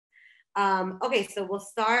Okay, so we'll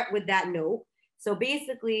start with that note. So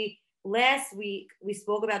basically, last week we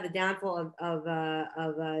spoke about the downfall of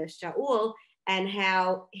Shaul and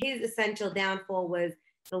how his essential downfall was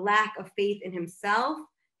the lack of faith in himself,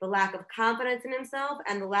 the lack of confidence in himself,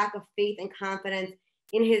 and the lack of faith and confidence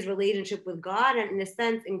in his relationship with God, and in a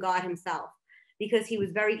sense in God himself, because he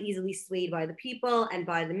was very easily swayed by the people and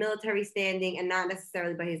by the military standing, and not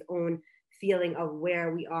necessarily by his own feeling of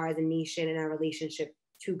where we are as a nation in our relationship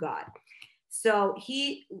to God. So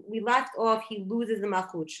we left off, he loses the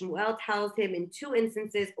Malchut. Shmuel tells him in two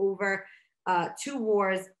instances over 2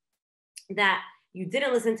 wars that you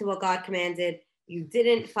didn't listen to what God commanded, you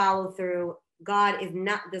didn't follow through. God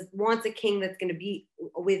wants a king that's going to be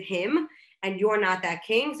with him, and you're not that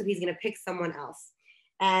king, so he's going to pick someone else.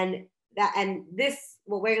 And this,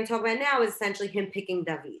 what we're going to talk about now, is essentially him picking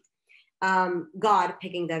David. God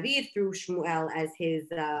picking David through Shmuel as his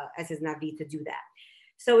Navi to do that.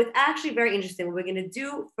 So it's actually very interesting. What we're going to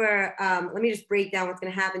do let me just break down what's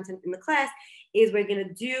going to happen in the class, is we're going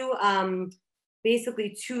to do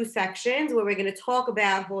basically 2 sections where we're going to talk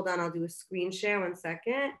about, hold on, I'll do a screen share, 1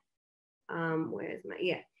 second.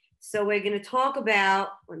 So we're going to talk about,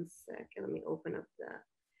 1 second, let me open up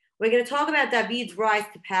we're going to talk about David's rise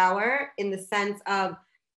to power in the sense of,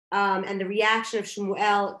 and the reaction of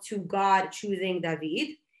Shmuel to God choosing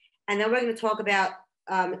David. And then we're going to talk about,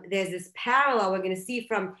 there's this parallel we're going to see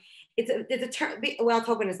from, it's a term, well, I'll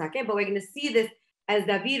talk about in a second, but we're going to see this as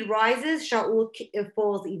David rises, Shaul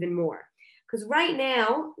falls even more. Because right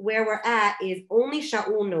now, where we're at is only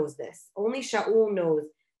Shaul knows this. Only Shaul knows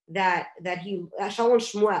that Shaul and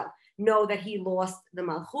Shmuel know that he lost the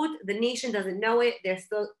Malchut. The nation doesn't know it. They're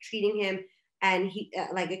still treating him and he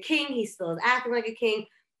like a king. He still is acting like a king.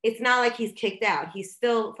 It's not like he's kicked out. He's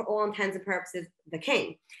still, for all intents and purposes, the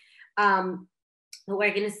king. But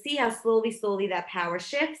we're going to see how slowly that power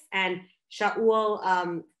shifts, and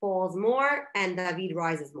Shaul falls more and David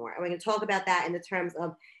rises more. And we're going to talk about that in the terms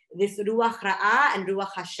of this Ruach Ra'ah and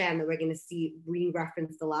Ruach Hashem that we're going to see being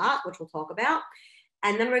referenced a lot, which we'll talk about.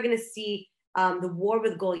 And then we're going to see the war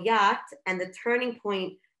with Goliath and the turning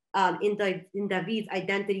point in David's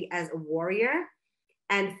identity as a warrior.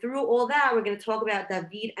 And through all that, we're going to talk about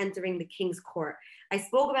David entering the king's court. I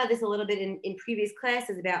spoke about this a little bit in previous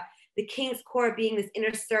classes about the king's court being this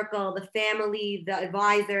inner circle, the family, the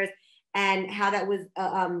advisors, and how that was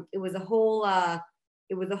it was a whole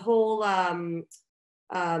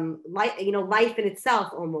life in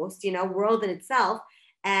itself, almost, world in itself.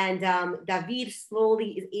 And David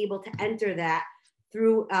slowly is able to enter that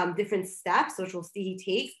through different steps, which we'll see he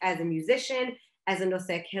takes as a musician, as a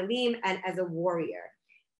noseh kelim, and as a warrior.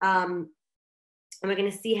 And we're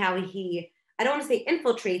going to see how I don't want to say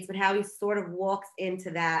infiltrates, but how he sort of walks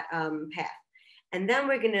into that path. And then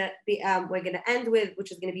we're going to end with,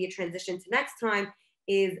 which is going to be a transition to next time,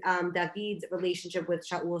 is David's relationship with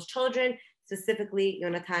Shaul's children, specifically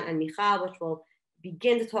Yonatan and Michal, which we'll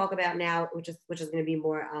begin to talk about now, which is going to be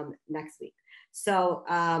more next week. So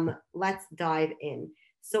let's dive in.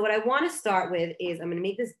 So what I want to start with is, I'm going to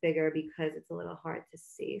make this bigger because it's a little hard to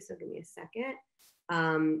see. So give me a second.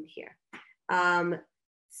 Here. What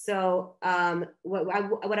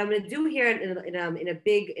I'm going to do here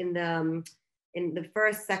in the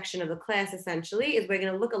first section of the class, essentially, is we're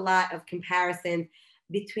going to look a lot of comparisons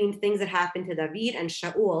between things that happened to David and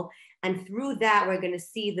Shaul, and through that we're going to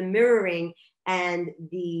see the mirroring and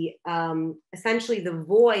the essentially the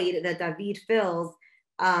void that David fills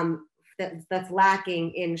that's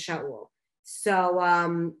lacking in Shaul. So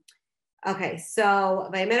okay, so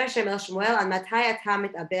Vayimer Hashem el Shmuel al matai ata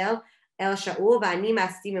mit'abel el Shaul v'ani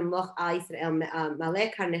ma'astim imloch al Yisrael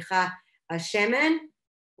maleh karnecha shemen.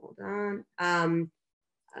 Hold on.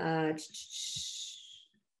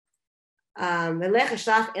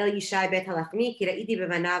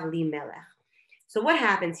 So what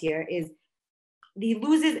happens here is he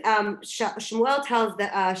loses. Shmuel tells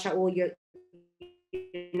Shaul, "You're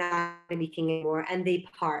not going to be king anymore," and they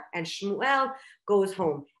part. And Shmuel goes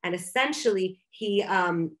home, and essentially they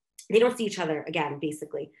don't see each other again,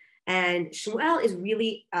 basically. And Shmuel is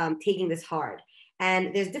really taking this hard.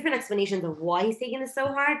 And there's different explanations of why he's taking this so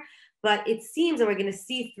hard, but it seems, and we're going to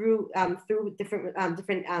see through different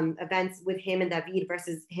events with him and David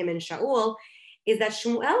versus him and Shaul, is that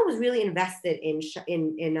Shmuel was really invested in Shaul's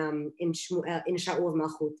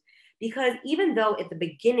malchut, because even though at the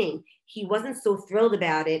beginning he wasn't so thrilled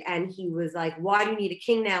about it, and he was like, "Why do you need a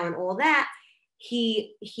king now?" and all that,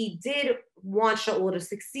 he did want Shaul to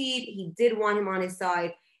succeed. He did want him on his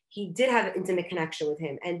side. He did have an intimate connection with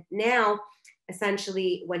him, and now,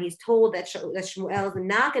 essentially, when he's told that Shmuel is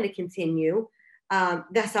not going to continue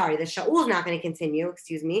that Shaul is not going to continue,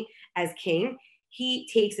 as king, he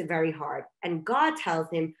takes it very hard. And God tells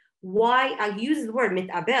him why, he uses the word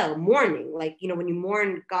mitabel, mourning, like, when you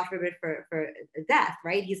mourn, God forbid, for death,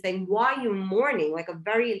 right? He's saying, why are you mourning? Like a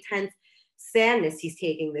very intense sadness he's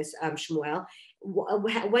taking this, Shmuel.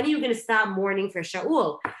 When are you going to stop mourning for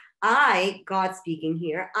Shaul? God speaking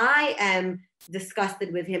here, I am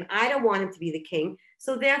disgusted with him. I don't want him to be the king.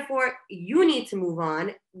 So therefore, you need to move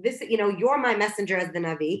on. This, you're my messenger as the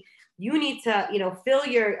Navi. You need to,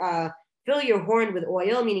 fill your horn with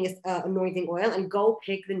oil, meaning anointing oil, and go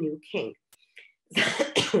pick the new king.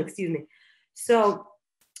 Excuse me. So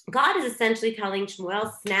God is essentially telling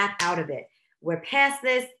Shmuel, snap out of it. We're past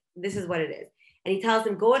this. This is what it is. And he tells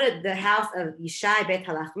him, go to the house of Yishai Bet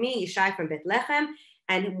Halachmi, Yishai from Bethlehem,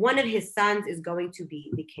 and one of his sons is going to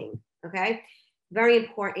be the king. Okay? Very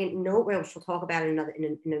important note, which we'll talk about in a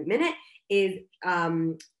minute, is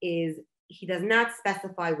he does not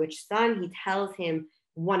specify which son. He tells him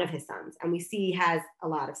one of his sons. And we see he has a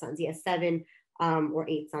lot of sons. He has 7 or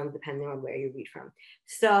 8 sons, depending on where you read from.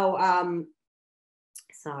 So,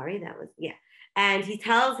 and he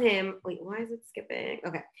tells him, wait, why is it skipping?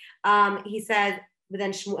 Okay. He says, but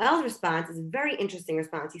then Shmuel's response is a very interesting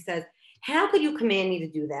response. He says, how could you command me to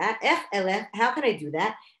do that? How can I do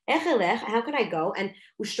that? How can I go? And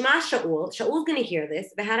Ushma Shaul's going to hear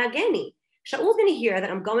this. Shaul's going to hear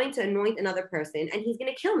that I'm going to anoint another person and he's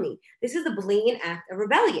going to kill me. This is a blatant act of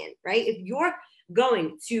rebellion, right? If you're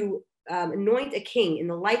going to anoint a king in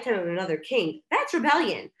the lifetime of another king, that's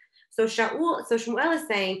rebellion. So Shmuel is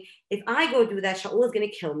saying, if I go do that, Shaul is going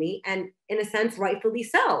to kill me, and in a sense, rightfully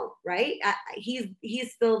so, right?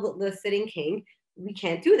 He's still the sitting king. We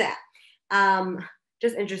can't do that.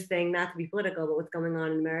 Just interesting, not to be political, but what's going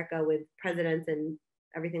on in America with presidents and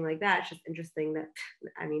everything like that. It's just interesting that,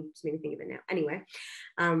 just made me think of it now. Anyway,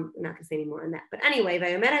 I'm not gonna say any more on that. But anyway,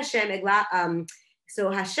 so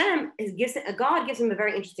God gives him a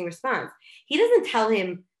very interesting response. He doesn't tell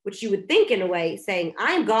him, which you would think in a way, saying,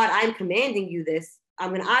 I'm God, I'm commanding you this.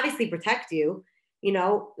 I'm gonna obviously protect you.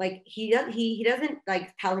 Like he doesn't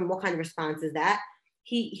like tell him what kind of response is that.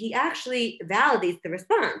 He actually validates the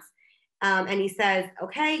response. And he says,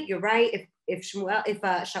 okay, you're right. If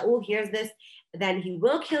Shaul hears this, then he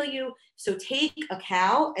will kill you. So take a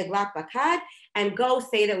cow, eglat bakad, and go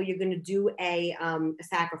say that you're going to do a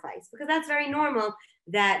sacrifice, because that's very normal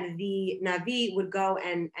that the Navi would go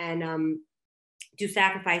and do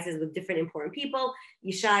sacrifices with different important people.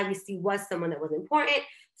 Yishai, we see, was someone that was important.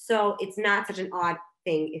 So it's not such an odd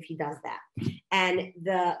thing if he does that. And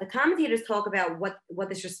the commentators talk about what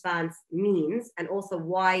this response means, and also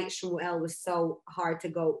why Shmuel was so hard to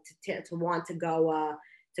want to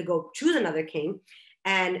go choose another king.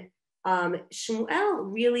 And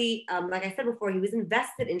Shmuel really, like I said before, he was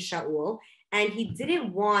invested in Shaul, and he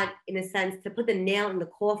didn't want, in a sense, to put the nail in the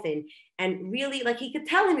coffin. And really, like, he could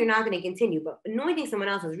tell him you're not going to continue, but anointing someone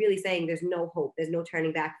else was really saying there's no hope, there's no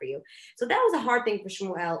turning back for you. So that was a hard thing for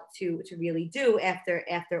Shmuel to really do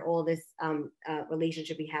after all this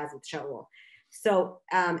relationship he has with Shaul. So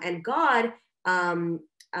and God, and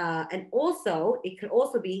also it could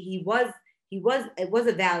also be it was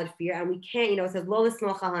a valid fear, and we can't, it says, Lo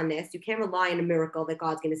l'smoch al hanes, you can't rely on a miracle that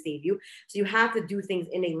God's going to save you. So you have to do things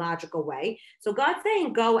in a logical way. So God's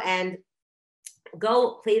saying, go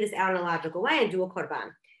play this out in a logical way and do a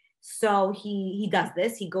korban. So he does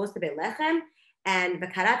this. He goes to Bethlehem, and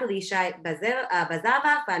v'karatu l'Yishai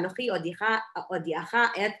bazavach v'anochi odiacha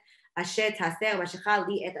et asher taseh v'mashecha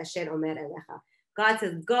li et asher omer elecha. God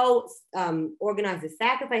says, go organize a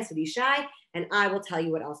sacrifice with Yishai, and I will tell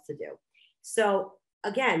you what else to do. So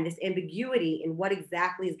again, this ambiguity in what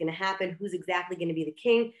exactly is going to happen, who's exactly going to be the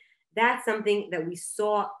king, that's something that we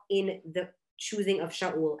saw in the choosing of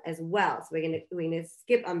Shaul as well. So we're going to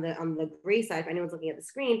skip on the gray side, if anyone's looking at the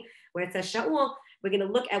screen, where it says Shaul. We're going to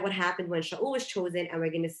look at what happened when Shaul was chosen, and we're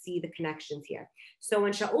going to see the connections here. So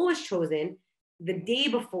when Shaul was chosen, the day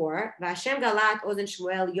before, V'Hashem galat ozen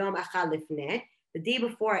Shmuel yom achal lifneh, the day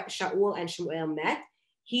before Shaul and Shmuel met,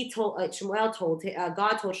 God told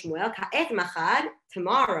Shmuel, Ka'et machad,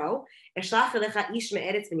 tomorrow, eshlach elecha ish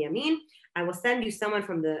me'eretz Binyamin, I will send you someone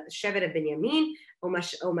from the Shevet of Binyamin,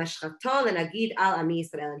 umashchato lenagid al ami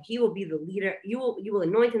Yisrael, and he will be the leader. You will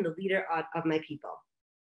anoint him the leader of my people.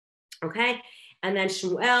 Okay, and then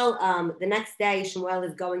Shmuel, the next day, Shmuel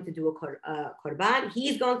is going to do a korban.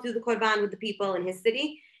 He's going to do the korban with the people in his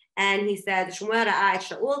city. And he said, Shmuel ra'a et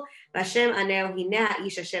Shaul, v'Hashem aneu hineh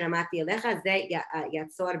ha'ish asher amati elecha ze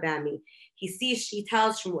yatzor b'ami. He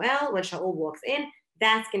tells Shmuel when Shaul walks in,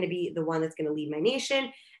 that's going to be the one that's going to lead my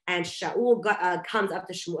nation. and Shaul comes up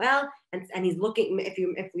to Shmuel, and he's looking.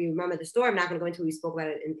 If we remember the story, I'm not going to go into it. We spoke about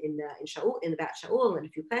it in about Shaul a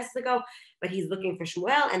few classes ago. But he's looking for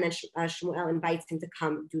Shmuel, and then Shmuel invites him to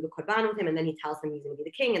come do the korban with him, and then he tells him he's going to be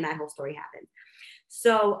the king, and that whole story happens.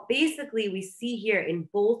 So basically, we see here in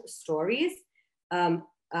both stories.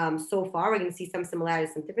 So far, we're going to see some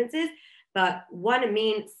similarities, some differences. But one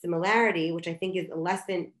main similarity, which I think is a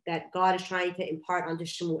lesson that God is trying to impart onto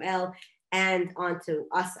Shmuel and onto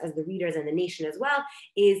us as the readers and the nation as well,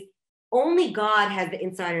 is only God has the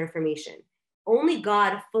insider information. Only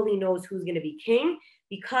God fully knows who's going to be king,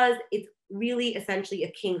 because it's really essentially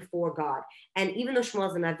a king for God. And even though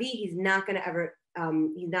Shmuel's a Navi, he's not going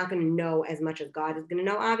to know as much as God is going to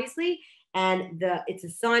know, obviously. And it's a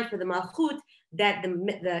sign for the Malchut that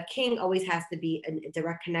the king always has to be in a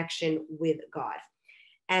direct connection with God.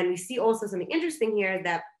 And we see also something interesting here,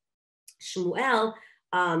 that Shmuel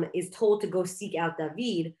is told to go seek out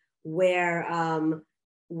David, where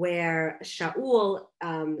Shaul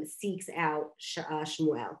seeks out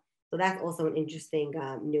Shmuel. So that's also an interesting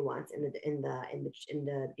nuance in the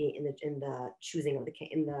choosing of the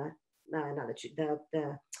king,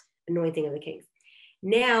 the anointing of the kings.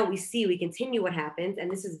 Now we continue what happens, and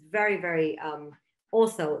this is very, very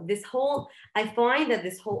also this whole. I find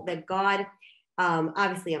that God.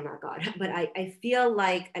 Obviously, I'm not God, but I feel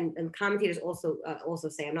like, and commentators also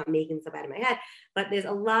say, I'm not making this up out of my head, but there's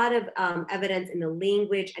a lot of evidence in the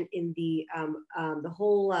language and in the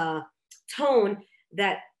whole tone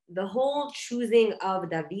that the whole choosing of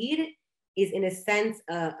David is in a sense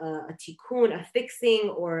a tikkun, a fixing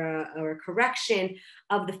or a correction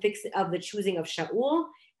of the choosing of Shaul.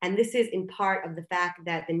 And this is in part of the fact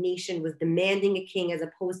that the nation was demanding a king, as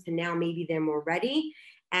opposed to now maybe they're more ready.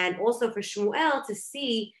 And also for Shmuel to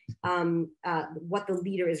see what the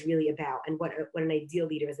leader is really about and what an ideal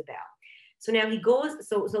leader is about. So now he goes,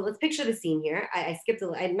 so let's picture the scene here. I skipped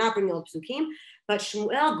I'm not bringing up psukim, but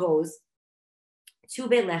Shmuel goes to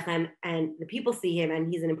Beit Lechem, and the people see him, and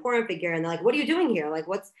he's an important figure, and they're like, what are you doing here? Like,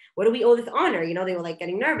 what do we owe this honor? They were like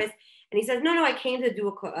getting nervous. And he says, no, I came to do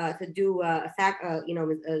a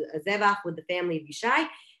zevach with the family of Yishai,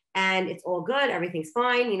 and it's all good, everything's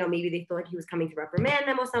fine. Maybe they thought he was coming to reprimand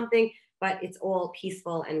them or something, but it's all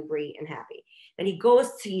peaceful and great and happy. Then he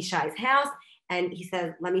goes to Yishai's house, and he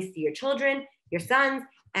says, let me see your children, your sons.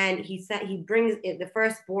 And he brings the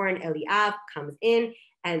firstborn Eliab comes in,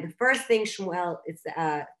 and the first thing Shmuel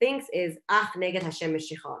thinks is, Ach neged Hashem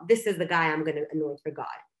Meshicha. This is the guy I'm going to anoint for God.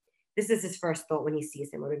 This is his first thought when he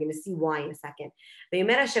sees him. We're going to see why in a second.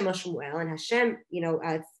 Ve'yomer Hashem el Shmuel, and Hashem,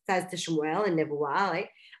 says to Shmuel in Nebuah, right?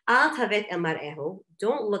 Al tavet el mar'ehu.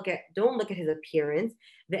 Don't look at his appearance.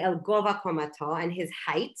 Ve'el gova kormato, and his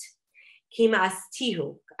height. Ki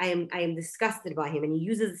ma'astihu. I am disgusted by him. And he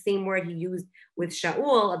uses the same word he used with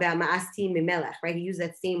Shaul about ma'asti mimelech, right? He used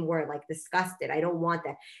that same word, like disgusted. I don't want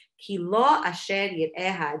that. Ki lo asher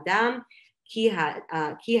yir'eh ha'adam, ki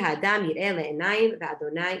ha'adam yir'eh le'enayim,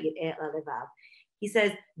 ve'adonai yir'eh le'levav. He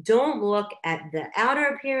says, don't look at the outer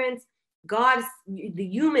appearance. The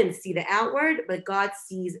humans see the outward, but God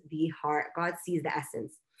sees the heart. God sees the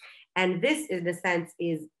essence. And this, in a sense,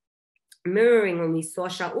 is mirroring when we saw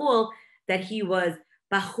Shaul, that he was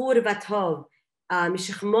Bachur Vatov,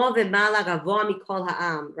 Mishchmo V'mala Gavoa Mikol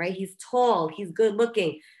Ha'am, right? He's tall, he's good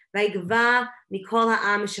looking. V'gva Mikol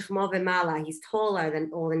Ha'am Mishchmo V'mala, he's taller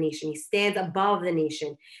than all the nation. He stands above the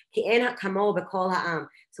nation. Ki'en Ha'kamo B'kol Ha'am.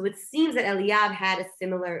 So it seems that Eliab had a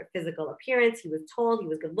similar physical appearance. He was tall, he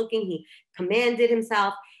was good looking, he commanded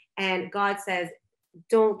himself. And God says,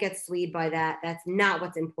 don't get swayed by that. That's not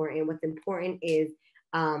what's important. What's important is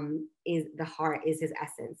the heart, is his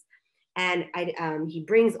essence. And he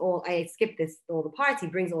brings I skipped all the parts. He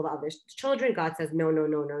brings all the other children. God says, no.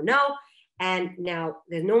 And now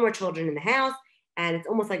there's no more children in the house. And it's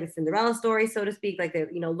almost like the Cinderella story, so to speak, like they're,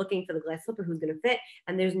 looking for the glass slipper who's going to fit.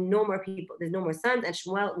 And there's no more people. There's no more sons. And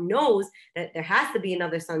Shmuel knows that there has to be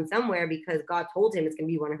another son somewhere, because God told him it's going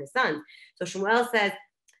to be one of his sons. So Shmuel says,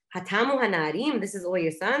 Hatamu hanarim, this is all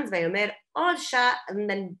your sons. Vayomer od sha, and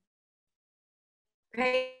then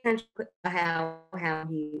pay attention to how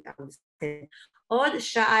he said, Od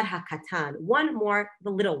sha'ad hakatan, one more, the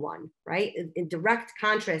little one, right? In direct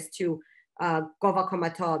contrast to Gova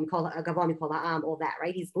komato, Gava mikol ha'am, all that,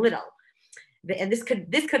 right? He's little. And this could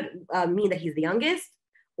mean that he's the youngest,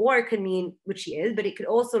 or it could mean, which he is, but it could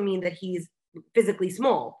also mean that he's physically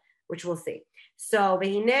small, which we'll see. So,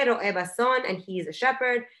 Vehine ro'eh bason, and he's a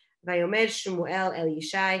shepherd. Vayomer Shmuel el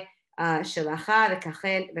Yishai, he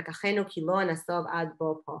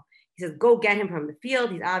says, go get him from the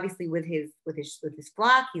field. He's obviously with his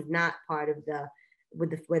flock. He's not part of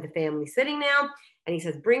where the family's sitting now. And he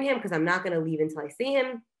says, bring him, because I'm not going to leave until I see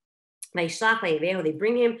him. They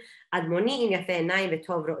bring him. And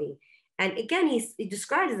again, he's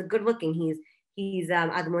described as a good looking. He's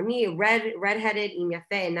admoni, redheaded,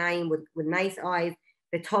 with nice eyes,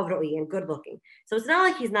 and good looking. So it's not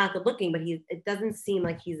like he's not good looking, but it doesn't seem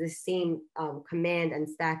like he's the same command and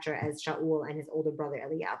stature as Shaul and his older brother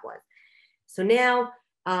Eliab was. So now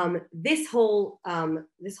this whole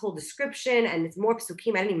description, and it's more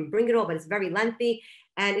psukim. I didn't even bring it all, but it's very lengthy,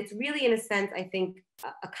 and it's really, in a sense, I think,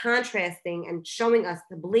 a contrasting and showing us,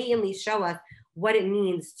 to blatantly show us what it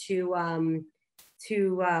means to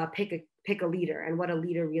pick a leader and what a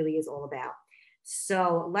leader really is all about.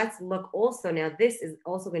 So let's look also now. This is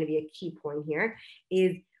also going to be a key point here.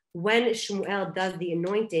 Is when Shmuel does the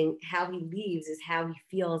anointing, how he leaves is how he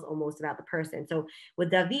feels almost about the person. So with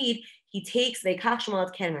David, he takes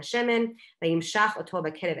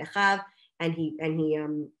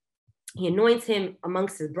he anoints him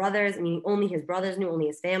amongst his brothers. I mean, only his brothers knew, only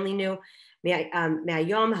his family knew. And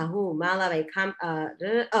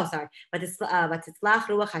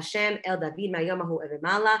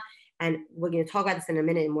we're going to talk about this in a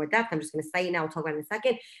minute in more depth. I'm just going to say it now. We'll talk about it in a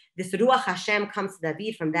second. This Ruach Hashem comes to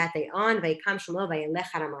David from that day on. And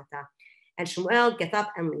Shmuel gets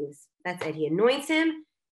up and leaves. That's it. He anoints him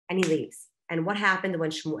and he leaves. And what happened when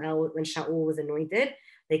Shaul was anointed?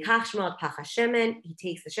 He takes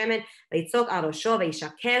the shemen,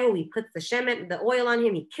 he puts the shemen, the oil on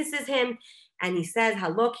him, he kisses him, and he says,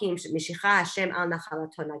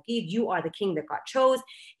 you are the king that God chose.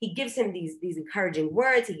 He gives him these encouraging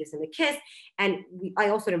words, he gives him a kiss, and I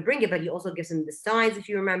also didn't bring it, but he also gives him the signs, if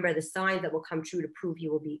you remember, the signs that will come true to prove he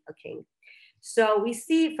will be a king. So we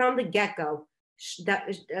see from the get-go that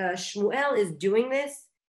Shmuel is doing this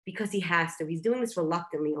because he has to. He's doing this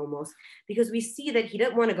reluctantly almost, because we see that he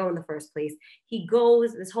didn't want to go in the first place. He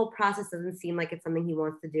goes, this whole process doesn't seem like it's something he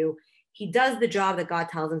wants to do. He does the job that God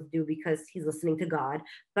tells him to do because he's listening to God,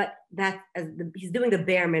 but he's doing the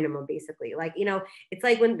bare minimum, basically. Like, it's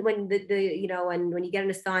like when when you get an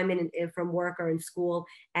assignment from work or in school,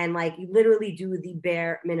 and like you literally do the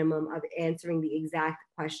bare minimum of answering the exact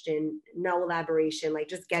question, no elaboration, like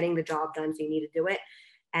just getting the job done, so you need to do it.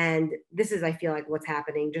 And this is, I feel like, what's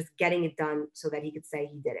happening, just getting it done so that he could say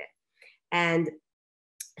he did it. And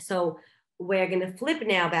so we're going to flip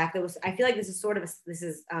now back. I feel like this is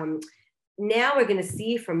now we're going to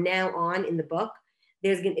see from now on in the book,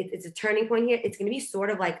 it's a turning point here. It's going to be sort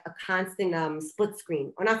of like a constant split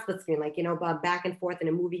screen, or not split screen, like, back and forth in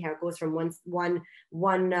a movie, how it goes from one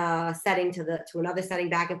setting to another setting,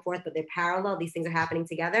 back and forth, but they're parallel. These things are happening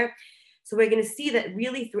together. So we're going to see that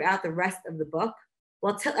really throughout the rest of the book.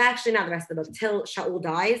 Well, actually not the rest of the book, till Shaul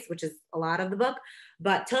dies, which is a lot of the book.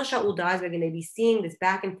 But till Shaul dies, we're going to be seeing this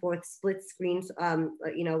back and forth split screens. I don't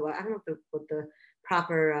know what the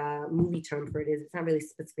proper movie term for it is. It's not really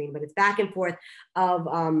split screen, but it's back and forth of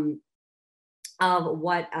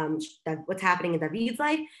what's happening in David's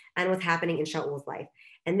life and what's happening in Shaul's life.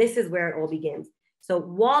 And this is where it all begins. So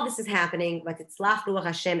while this is happening, the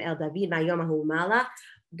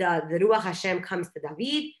Ruach Hashem comes to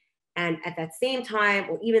David. And at that same time,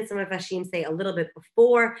 or even some of Hashim say a little bit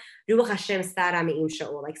before, Ruach Hashem stara me'im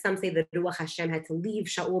Shaul. Like some say that Ruach Hashem had to leave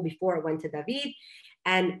Shaul before it went to David,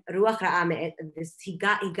 and Ruach Ra'ah he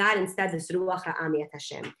got instead this Ruach Ra'ah me'et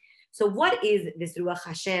Hashem. So what is this Ruach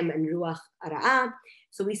Hashem and Ruach Ra'ah?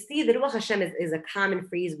 So we see that Ruach Hashem is a common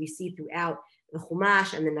phrase we see throughout the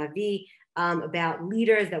Chumash and the Navi about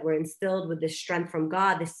leaders that were instilled with this strength from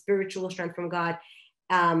God, this spiritual strength from God.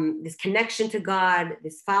 This connection to God,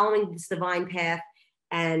 this following this divine path,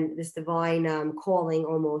 and this divine calling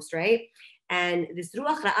almost, right? And this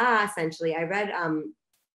Ruach Ra'ah, essentially, I read,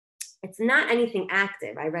 it's not anything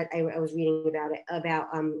active. I was reading about it, I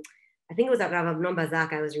think it was Rav Avnon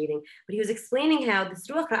Bazak I was reading, but he was explaining how this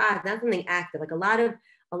Ruach Ra'ah is not something active. Like a lot of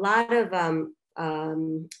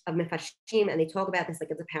Mefarshim, and they talk about this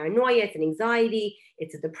like it's a paranoia, it's an anxiety,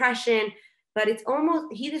 it's a depression. But it's almost,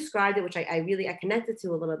 he described it, which I connected to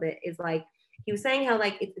a little bit, is like, he was saying how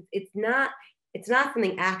like, it's not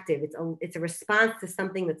something active. It's a response to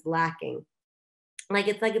something that's lacking. Like,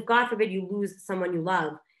 it's like if God forbid you lose someone you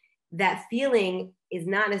love, that feeling is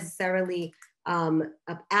not necessarily an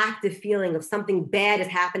active feeling of something bad is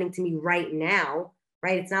happening to me right now,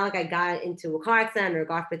 right? It's not like I got into a car accident or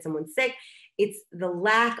God forbid someone's sick. It's the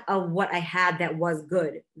lack of what I had that was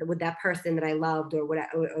good with that person that I loved, or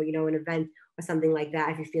an event or something like that,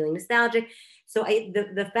 if you're feeling nostalgic. So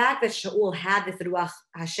the fact that Shaul had this Ruach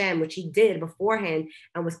Hashem, which he did beforehand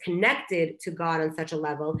and was connected to God on such a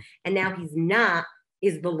level, and now he's not,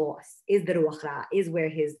 is the loss, is the ruach ra, is where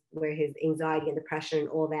his anxiety and depression and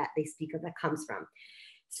all that they speak of that comes from.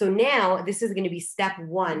 So now this is going to be step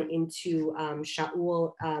one into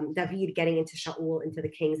Shaul, David getting into Shaul, into the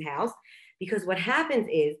king's house, because what happens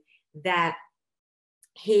is that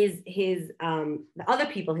the other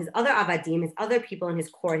people, his other avadim, his other people in his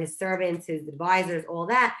court, his servants, his advisors, all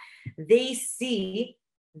that, they see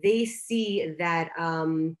that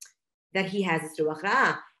that he has this ruach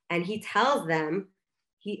ra, and he tells them,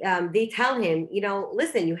 they tell him,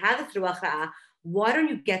 listen, you have this ruach ra, why don't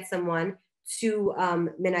you get someone to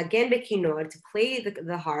menagen bekinor, to play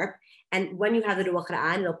the harp, and when you have the ruach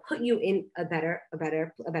ra, it'll put you in a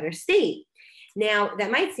better state. Now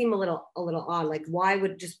that might seem a little odd, like why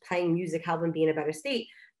would just playing music help him be in a better state?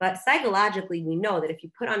 But psychologically, we know that if you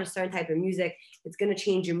put on a certain type of music, it's going to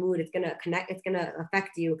change your mood. It's going to connect. It's going to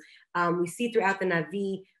affect you. We see throughout the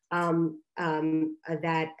Navi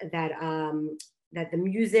that the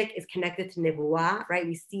music is connected to nevuah, right?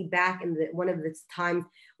 We see back in one of the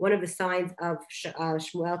signs of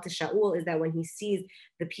Shmuel to Shaul is that when he sees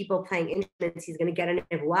the people playing instruments, he's going to get a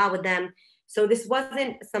nevuah with them. So this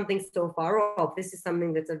wasn't something so far off. This is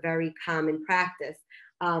something that's a very common practice,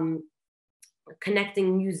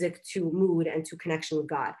 connecting music to mood and to connection with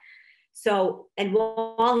God. So, and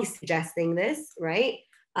while he's suggesting this, right,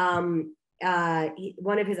 one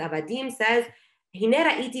of his avadim says, I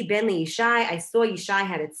saw Yishai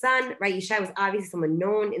had its son, right? Yishai was obviously someone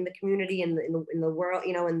known in the community, in the world,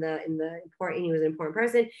 in the important, he was an important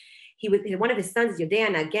person. One of his sons is Yodea,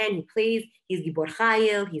 and again, he plays, he's Gibor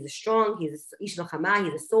Chayil, he's strong, he's Ish Lochama,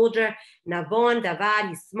 he's a soldier, Navon, Davad,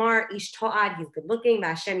 he's smart, Ish To'ad, he's good looking,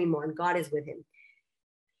 Vashem Imo, and God is with him.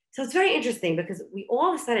 So it's very interesting because we all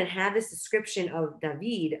of a sudden have this description of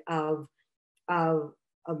David, of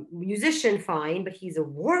a musician, fine, but he's a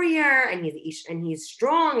warrior, and he's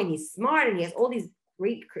strong, and he's smart, and he has all these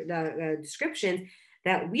great descriptions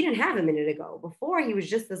that we didn't have a minute ago. Before, he was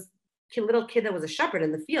just this little kid that was a shepherd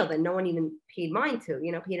in the field that no one even paid mind to,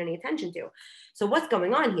 paid any attention to. So what's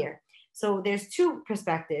going on here? So there's two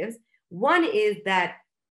perspectives. One is that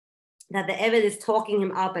the Eved is talking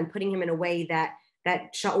him up and putting him in a way that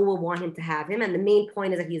Shaul will want him to have him. And the main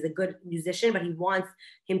point is that he's a good musician, but he wants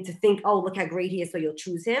him to think, oh, look how great he is, so you'll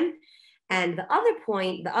choose him. And the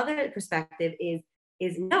other perspective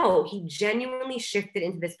is no, he genuinely shifted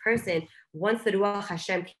into this person. Once the Ruach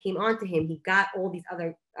Hashem came onto him, he got all these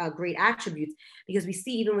other great attributes, because we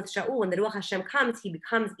see even with Shaul, when the Ruach Hashem comes, he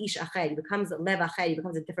becomes Ish Acher, he becomes Lev Acher, he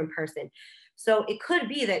becomes a different person. So it could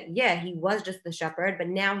be that, yeah, he was just the shepherd, but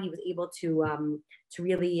now he was able to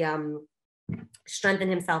really strengthen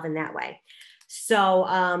himself in that way. So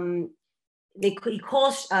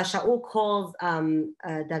Shaul calls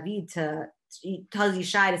David he tells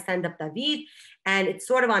Yishai to send up David, and it's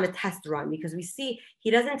sort of on a test run, because we see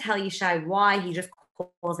he doesn't tell Yishai why, he just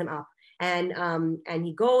calls him up, and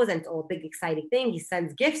he goes, and it's all a big exciting thing. He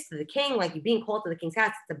sends gifts to the king, like you're being called to the king's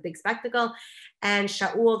house. It's a big spectacle, and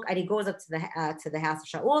he goes up to the house of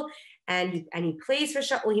Shaul, and he plays for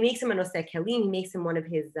Shaul. He makes him a noseh kelim. He makes him one of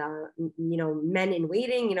his men in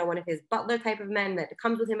waiting, one of his butler type of men that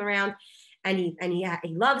comes with him around. And he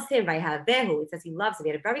loves him. It says he loves him. He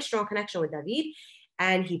had a very strong connection with David,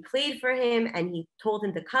 and he played for him, and he told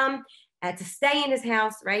him to come to stay in his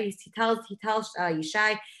house. Right? He tells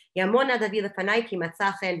Yishai, Yamona David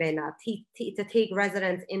to take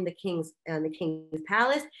residence in the king's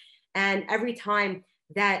palace, and every time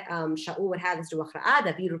that Shaul would have this ruach ra,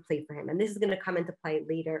 David would play for him, and this is going to come into play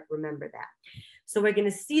later. Remember that. So we're going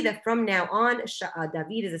to see that from now on,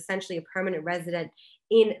 David is essentially a permanent resident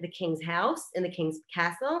in the king's house, in the king's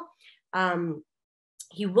castle.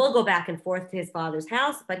 He will go back and forth to his father's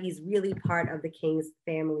house, but he's really part of the king's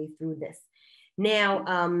family through this. Now,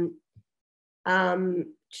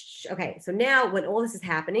 okay, so now when all this is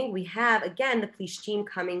happening, we have, again, the Plishtim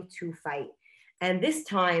coming to fight. And this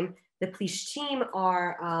time, the Plishtim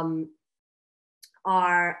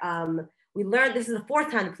we learned this is the fourth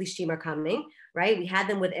time the Plishtim are coming, right? We had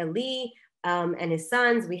them with Eli, and his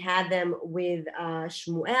sons. We had them with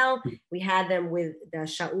Shmuel. We had them with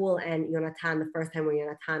Shaul and Yonatan, the first time where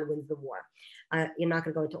Yonatan wins the war. You're not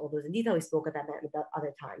going to go into all those in detail. We spoke about that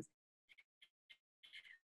other times.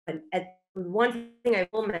 But one thing I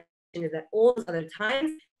will mention is that all those other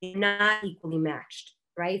times, they're not equally matched,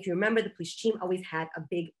 right? If you remember, the Plishtim always had a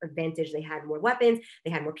big advantage. They had more weapons.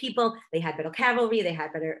 They had more people. They had better cavalry. They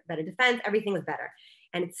had better defense. Everything was better.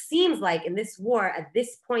 And it seems like in this war, at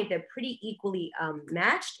this point, they're pretty equally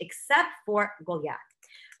matched, except for Goliath.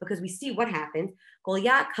 Because we see what happens.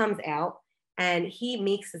 Goliath comes out, And he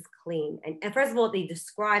makes this claim. And first of all, they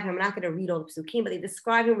describe him. I'm not going to read all the psukim, but they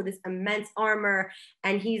describe him with this immense armor.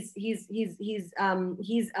 And he's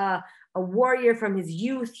a warrior from his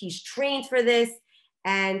youth. He's trained for this.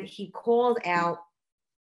 And he called out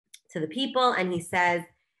to the people, and he says,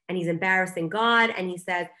 and he's embarrassing God. And he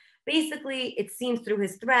says, basically, it seems through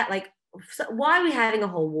his threat, like, so why are we having a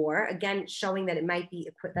whole war? Again, showing that it might be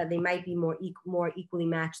that they might be more equally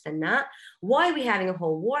matched than not. Why are we having a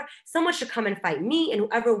whole war? Someone should come and fight me, and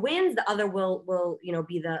whoever wins, the other will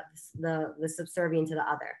be the subservient to the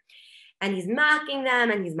other. And he's mocking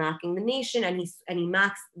them, and he's mocking the nation, and he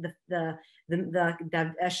mocks the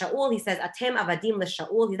Shaul. He says, "Atem avadim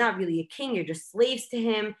leShaul." He's not really a king; you're just slaves to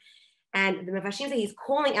him. And the Mefashim say he's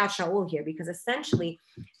calling out Shaul here because essentially,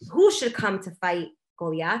 who should come to fight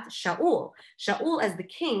Goliath? Shaul. Shaul, as the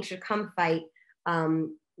king, should come fight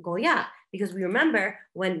Goliath, because we remember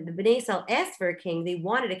when the Bnei Yisrael asked for a king, they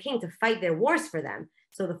wanted a king to fight their wars for them.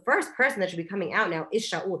 So the first person that should be coming out now is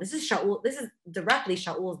Shaul. This is Shaul. This is directly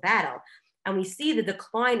Shaul's battle, and we see the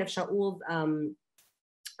decline of Shaul's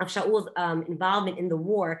involvement in the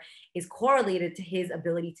war is correlated to his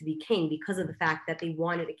ability to be king, because of the fact that they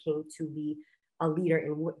wanted a king to be a leader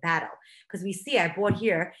in battle. Because we see, I brought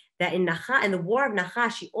here that in the war of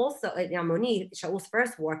Nachash, also in Ammoni, Shaul's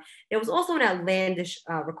first war, there was also an outlandish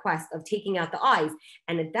request of taking out the eyes.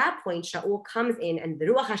 And at that point, Shaul comes in, and the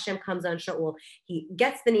Ruach Hashem comes on Shaul. He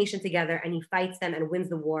gets the nation together, and he fights them and wins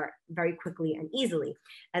the war very quickly and easily.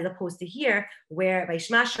 As opposed to here, where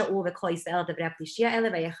Vayishma Shaul v'kol Yisrael devrei Plishtia ele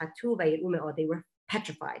vayechatu vayiru me'od, they were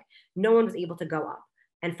petrified. No one was able to go up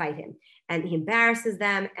and fight him, and he embarrasses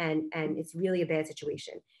them, and it's really a bad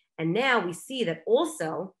situation. And now we see that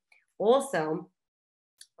also,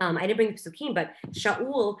 I didn't bring the psukim, but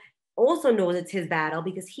Shaul also knows it's his battle,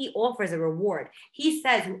 because he offers a reward. He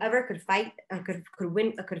says whoever could fight,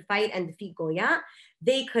 could fight and defeat Goliath,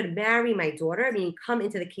 they could marry my daughter, meaning come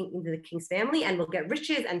into the king's family, and will get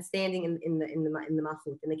riches and standing in the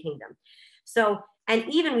malchut, in the kingdom. So, and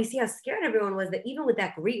even we see how scared everyone was, that even with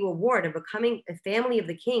that great reward of becoming a family of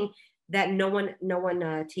the king, that no one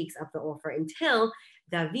takes up the offer until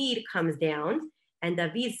David comes down. And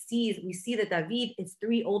we see that David, his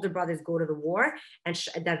three older brothers go to the war, and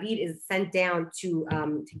David is sent down to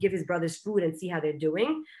give his brothers food and see how they're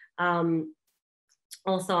doing.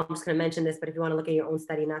 Also, I'm just going to mention this, but if you want to look at your own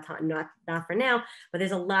study, not for now, but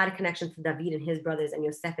there's a lot of connections to David and his brothers, and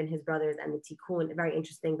Yosef and his brothers, and the Tikkun. Very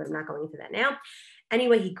interesting, but I'm not going into that now.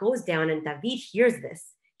 Anyway, he goes down, and David hears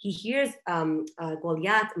this. He hears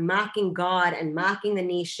Goliath mocking God and mocking the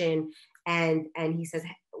nation, and he says,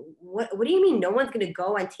 what do you mean no one's going to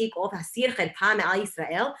go and take off Hasir Chedpa Me'al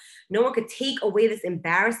Yisrael? No one could take away this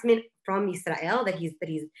embarrassment from Israel, that he's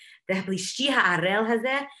the Plishti Ha'arel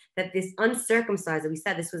Hazeh, that this uncircumcised, that we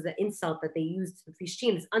said this was the insult that they used to the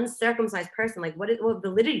Plishtim, this uncircumcised person, like what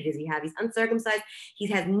validity does he have? He's uncircumcised. He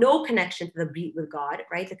has no connection to the Brit with God,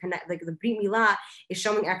 right? The Brit Milah is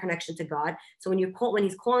showing our connection to God. So when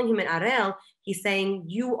he's calling him an Arel, he's saying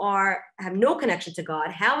you have no connection to God.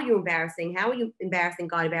 How are you embarrassing? How are you embarrassing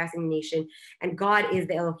God, embarrassing the nation? And God is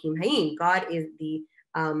the Elohim Hayim. God is the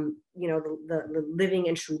living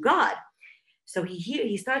and true God. So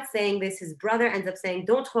he starts saying this. His brother ends up saying,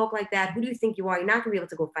 "Don't talk like that. Who do you think you are? You're not going to be able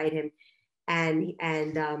to go fight him." And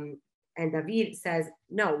David says,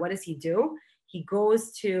 "No." What does he do? He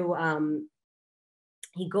goes to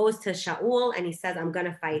Shaul, and he says, "I'm going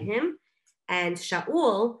to fight him." And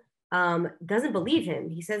Shaul doesn't believe him.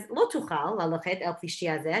 He says, "Lo tuchal lalachet el plishti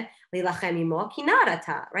hazeh leilachem imo ki nar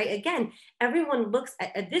ata." Right? Again, everyone looks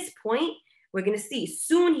at this point. We're going to see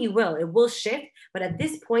soon it will shift. But at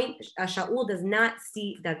this point, Shaul does not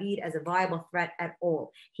see David as a viable threat at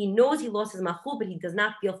all. He knows he lost his malchut, but he does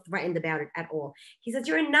not feel threatened about it at all. He says,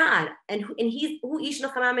 "You're a nad," and he's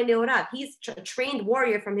a trained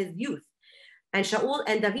warrior from his youth. And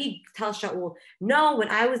David tells Shaul, "No,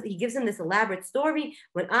 he gives him this elaborate story.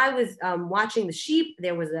 When I was watching the sheep,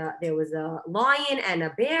 there was a lion and a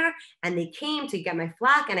bear, and they came to get my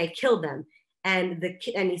flock, and I killed them." And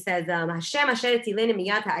he says, "Hashem asher tzileni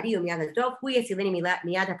miyad ha'ari u'miyad ha'dov, hu yatzileni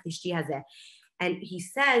miyad ha'plishti hazeh." And he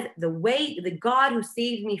says, the God who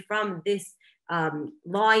saved me from this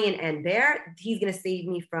lion and bear, he's going to save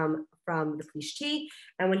me from the Plishti.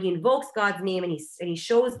 And when he invokes God's name, and he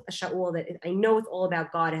shows Shaul that I know it's all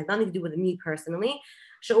about God, it has nothing to do with me personally,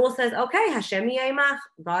 Shaul says, "Okay, Hashem ya'imach."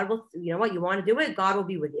 God will, you know what, you want to do it, God will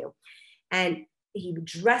be with you. And he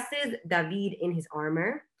dresses David in his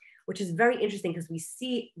armor, which is very interesting, because we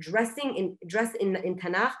see dress in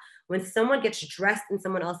Tanakh, when someone gets dressed in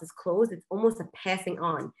someone else's clothes, it's almost a passing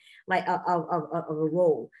on, like of a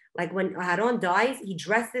role. Like when Aaron dies, he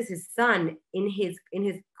dresses his son in his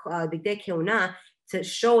bigdei keuna to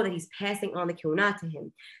show that he's passing on the keuna to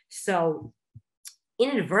him. So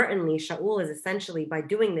inadvertently, Shaul is essentially, by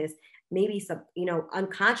doing this, maybe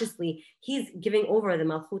unconsciously, he's giving over the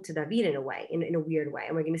malchut to David in a way, in a weird way.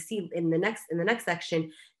 And we're going to see in the next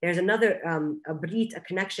section, there's another a brit, a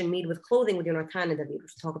connection made with clothing with Yonatan and David,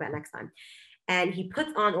 which we'll talk about next time. And he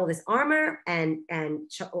puts on all this armor, and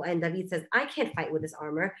David says, I can't fight with this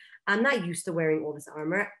armor. I'm not used to wearing all this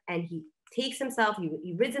armor. And he takes himself,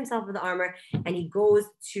 he rids himself of the armor, and he goes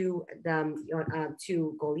to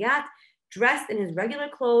Goliath, dressed in his regular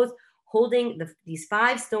clothes, holding these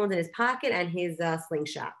 5 stones in his pocket and his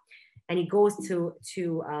slingshot. And he goes to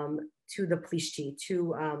the Plishti,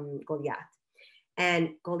 to Goliath.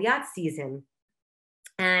 And Goliath sees him.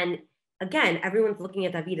 And again, everyone's looking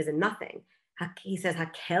at David as a nothing. He says,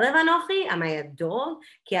 Hakelev anochi, am I a dog?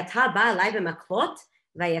 Ki ata ba alai b'maklot,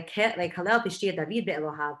 v'yakalel Plishti David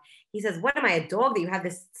be'elohav. He says, what am I, a dog that you have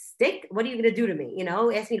this stick? What are you going to do to me?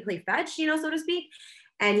 Ask me to play fetch, so to speak.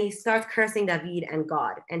 And he starts cursing David and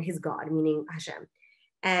God, and his God, meaning Hashem.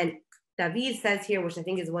 And David says here, which I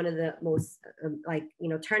think is one of the most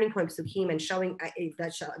turning point psukim and showing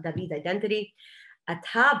David's identity.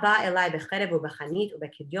 Ata ba elai b'cherev u'b'chanit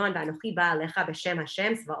u'b'kidyon v'anochi ba alecha b'shem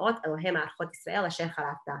Hashem tzvaot Elohim ha'archot Yisrael asher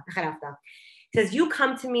charafta. He says, you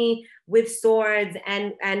come to me with swords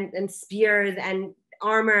and spears and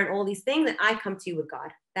armor and all these things, and I come to you with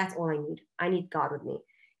God. That's all I need. I need God with me.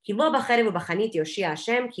 God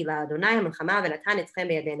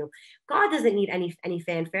doesn't need any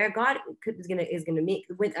fanfare. God is gonna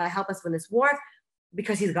help us win this war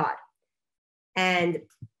because he's God. And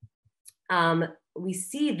we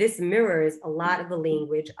see this mirrors a lot of the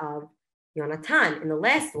language of Yonatan in the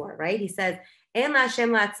last war, right? He says,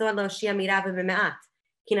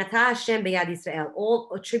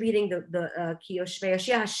 all attributing the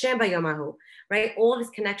right? All this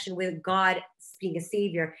connection with God being a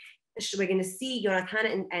savior. We're going to see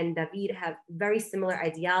Yonatan and David have very similar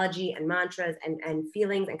ideology and mantras and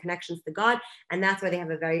feelings and connections to God, and that's why they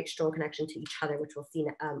have a very strong connection to each other, which we'll see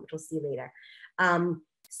later.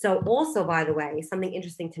 So also, by the way, something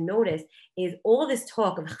interesting to notice is all this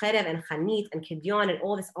talk of cherev and chanit and kidyon and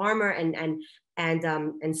all this armor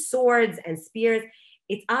and swords and spears.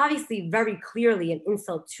 It's obviously very clearly an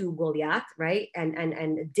insult to Goliath, right? And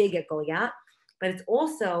a dig at Goliath, but it's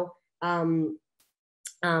also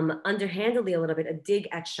underhandedly a little bit a dig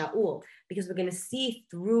at Shaul, because we're going to see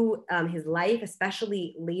through his life,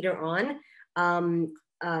 especially later on, when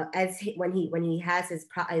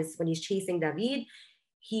he's chasing David,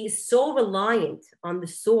 he is so reliant on the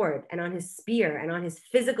sword and on his spear and on his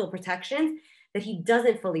physical protections that he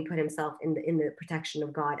doesn't fully put himself in the protection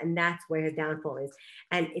of God, and that's where his downfall is.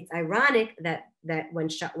 And it's ironic that when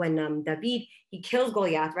David, he kills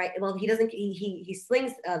Goliath, right? Well, he doesn't. He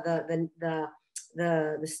slings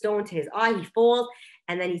the stone to his eye. He falls,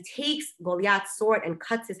 and then he takes Goliath's sword and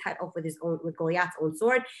cuts his head off with Goliath's own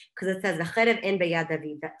sword, because it says v'cherev en beyad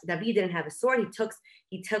David. David didn't have a sword.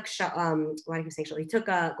 He took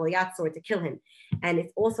Goliath's sword to kill him. And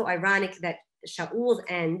it's also ironic that Shaul's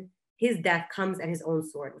end, his death, comes at his own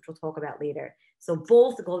sword, which we'll talk about later. So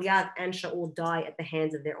both Goliath and Shaul die at the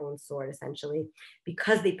hands of their own sword, essentially,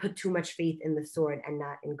 because they put too much faith in the sword and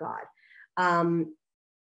not in God.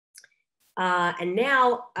 And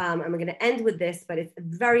now I'm going to end with this, but it's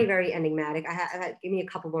very, very enigmatic. Give me a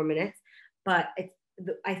couple more minutes, but it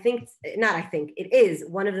is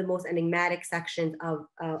one of the most enigmatic sections of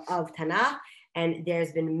Tanakh. And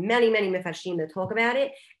there's been many, many mefarshim that talk about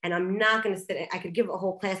it. And I'm not going to I could give a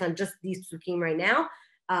whole class on just these psukim right now,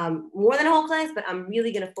 more than a whole class, but I'm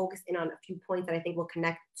really going to focus in on a few points that I think will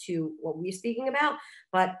connect to what we're speaking about.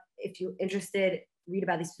 But if you're interested, read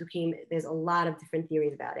about these psukim. There's a lot of different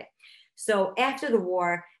theories about it. So after the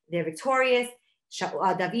war, they're victorious.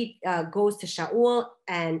 David goes to Shaul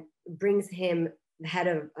and brings him the head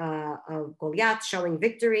of Goliath, showing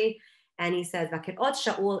victory. And he says, "Vakirot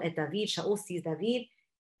Shaul et David." Shaul sees David,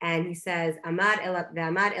 and he says, "Amar elav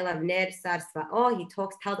Avner sar tzva'o." He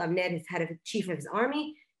tells Avner, his head of chief of his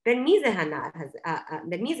army, "Ben mi ze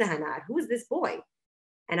hanar? Who is this boy?"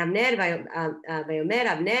 And Avner vayomer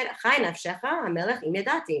Avner, "Chai nafshecha hamelech im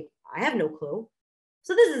yadati." I have no clue.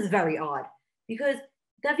 So this is very odd, because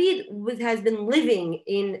David has been living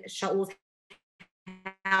in Shaul's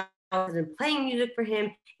house and playing music for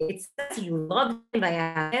him. It says he loved him.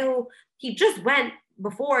 He just went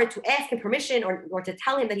before to ask him permission or to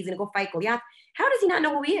tell him that he's going to go fight Goliath. How does he not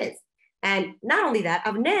know who he is? And not only that,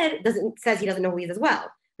 Avner says he doesn't know who he is as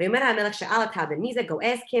well. ויאמר המלך שאל את הבן מי זה, go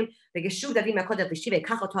ask him, וגשוב דוד מהקוד השלישי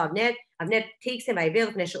ויקח אותו אבנר takes him ויעביר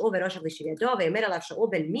לפני שאול וראש השלישי ידו, ויאמר עליו שאול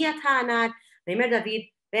בן מי אתה הנער, ויאמר דוד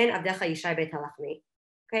בן עבדך ישי בית הלחמי.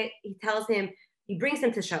 Okay, he tells him, he brings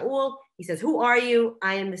him to Shaul, he says, who are you?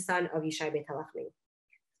 I am the son of Yishai beit halachmi.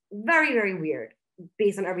 Very, very weird,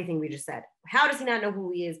 based on everything we just said. How does he not know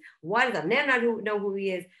who he is? Why does Abner not know who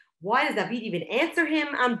he is? Why does David even answer him?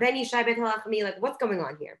 I'm Ben Yishai beit halachmi. Like, what's going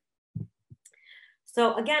on here?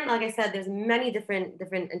 So again, like I said, there's many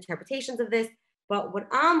different interpretations of this, but what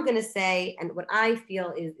I'm going to say and what I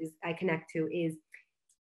feel is I connect to is,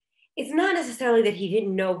 it's not necessarily that he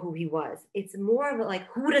didn't know who he was. It's more of like,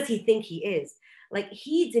 who does he think he is? Like,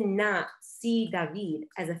 he did not see David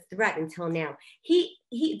as a threat until now.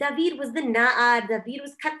 David was the Na'ad, David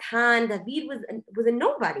was Katan, David was a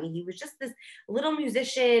nobody. He was just this little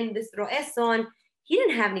musician, this Ro'eson. He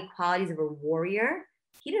didn't have any qualities of a warrior.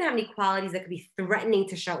 He didn't have any qualities that could be threatening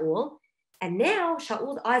to Shaul. And now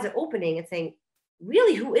Shaul's eyes are opening and saying,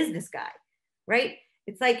 really, who is this guy? Right?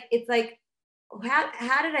 It's like,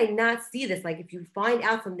 how did I not see this? Like, if you find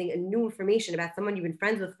out something, a new information about someone you've been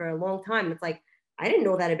friends with for a long time, it's like, I didn't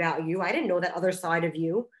know that about you. I didn't know that other side of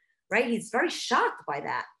you, right? He's very shocked by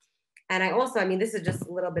that. And I also, I mean, this is just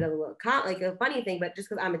a little bit of like a funny thing, but just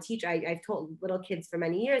because I'm a teacher, I've taught little kids for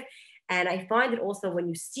many years. And I find that also when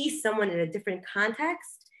you see someone in a different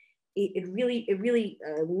context, it really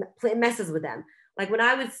messes with them. Like when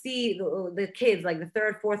I would see the kids, like the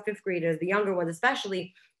third, fourth, fifth graders, the younger ones,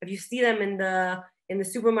 especially, if you see them in the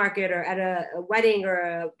supermarket or at a wedding or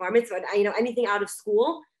a bar mitzvah, you know, anything out of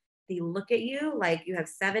school, they look at you like you have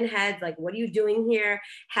 7 heads. Like, what are you doing here?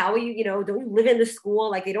 How are you, you know, don't you live in the school?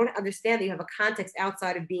 Like, they don't understand that you have a context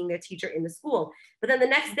outside of being their teacher in the school. But then the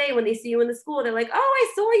next day when they see you in the school, they're like, oh,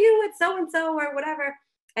 I saw you at so-and-so or whatever.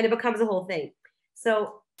 And it becomes a whole thing.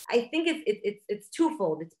 So I think it's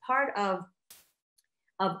twofold. It's part of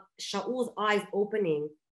Shaul's eyes opening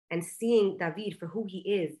and seeing David for who he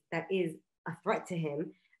is, that is a threat to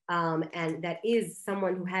him. And that is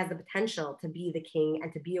someone who has the potential to be the king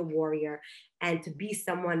and to be a warrior and to be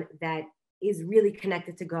someone that is really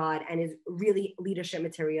connected to God and is really leadership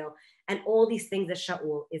material and all these things that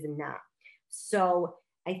Shaul is not. So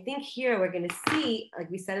I think here we're going to see,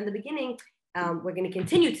 like we said in the beginning, we're going to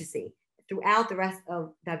continue to see throughout the rest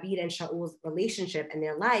of David and Shaul's relationship and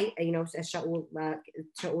their life, you know, as Shaul's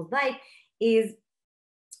life, is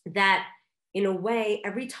that in a way,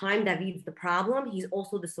 every time David's the problem, he's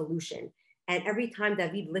also the solution. And every time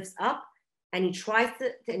David lifts up and he tries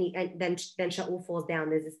to and then Shaul falls down.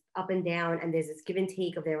 There's this up and down, and there's this give and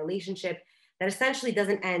take of their relationship that essentially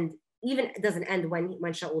doesn't end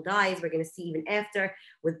when Shaul dies. We're going to see even after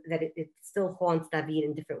that it still haunts David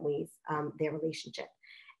in different ways, their relationship.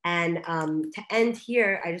 And to end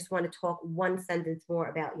here, I just want to talk one sentence more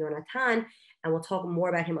about Yonatan, and we'll talk more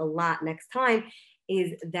about him a lot next time,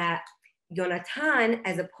 is that Yonatan,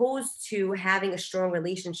 as opposed to having a strong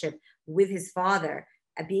relationship with his father,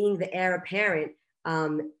 being the heir apparent,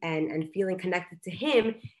 and feeling connected to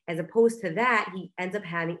him, as opposed to that, he ends up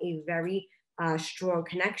having a very strong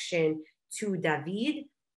connection to David,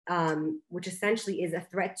 which essentially is a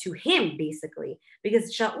threat to him, basically,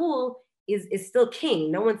 because Shaul is still king.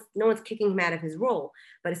 No one's kicking him out of his role,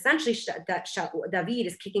 but essentially David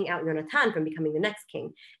is kicking out Yonatan from becoming the next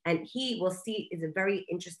king. And he, will see, is a very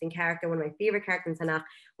interesting character, one of my favorite characters in Tanakh.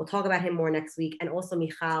 We'll talk about him more next week. And also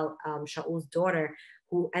Michal, Shaul's daughter,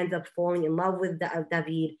 who ends up falling in love with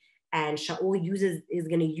David, and Shaul is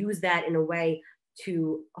going to use that in a way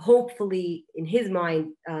to hopefully, in his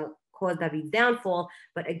mind, cause David's downfall.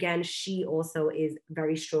 But again, she also is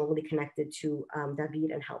very strongly connected to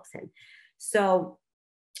David and helps him. So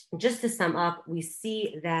just to sum up, we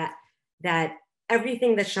see that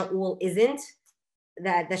everything that Shaul isn't,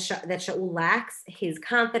 that Shaul lacks, his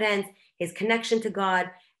confidence, his connection to God,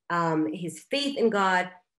 his faith in God,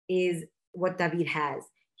 is what David has.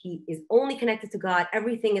 He is only connected to God.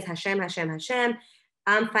 Everything is Hashem, Hashem, Hashem.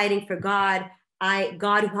 I'm fighting for God.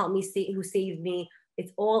 God who helped me, who saved me.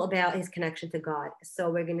 It's all about his connection to God. So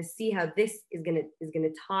we're going to see how this is going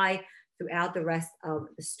to tie throughout the rest of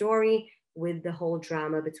the story, with the whole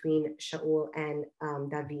drama between Shaul and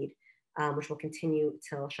David, which will continue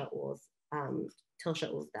till Shaul's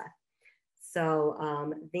death. So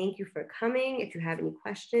thank you for coming. If you have any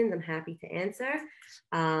questions, I'm happy to answer,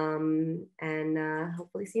 and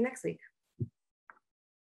hopefully see you next week.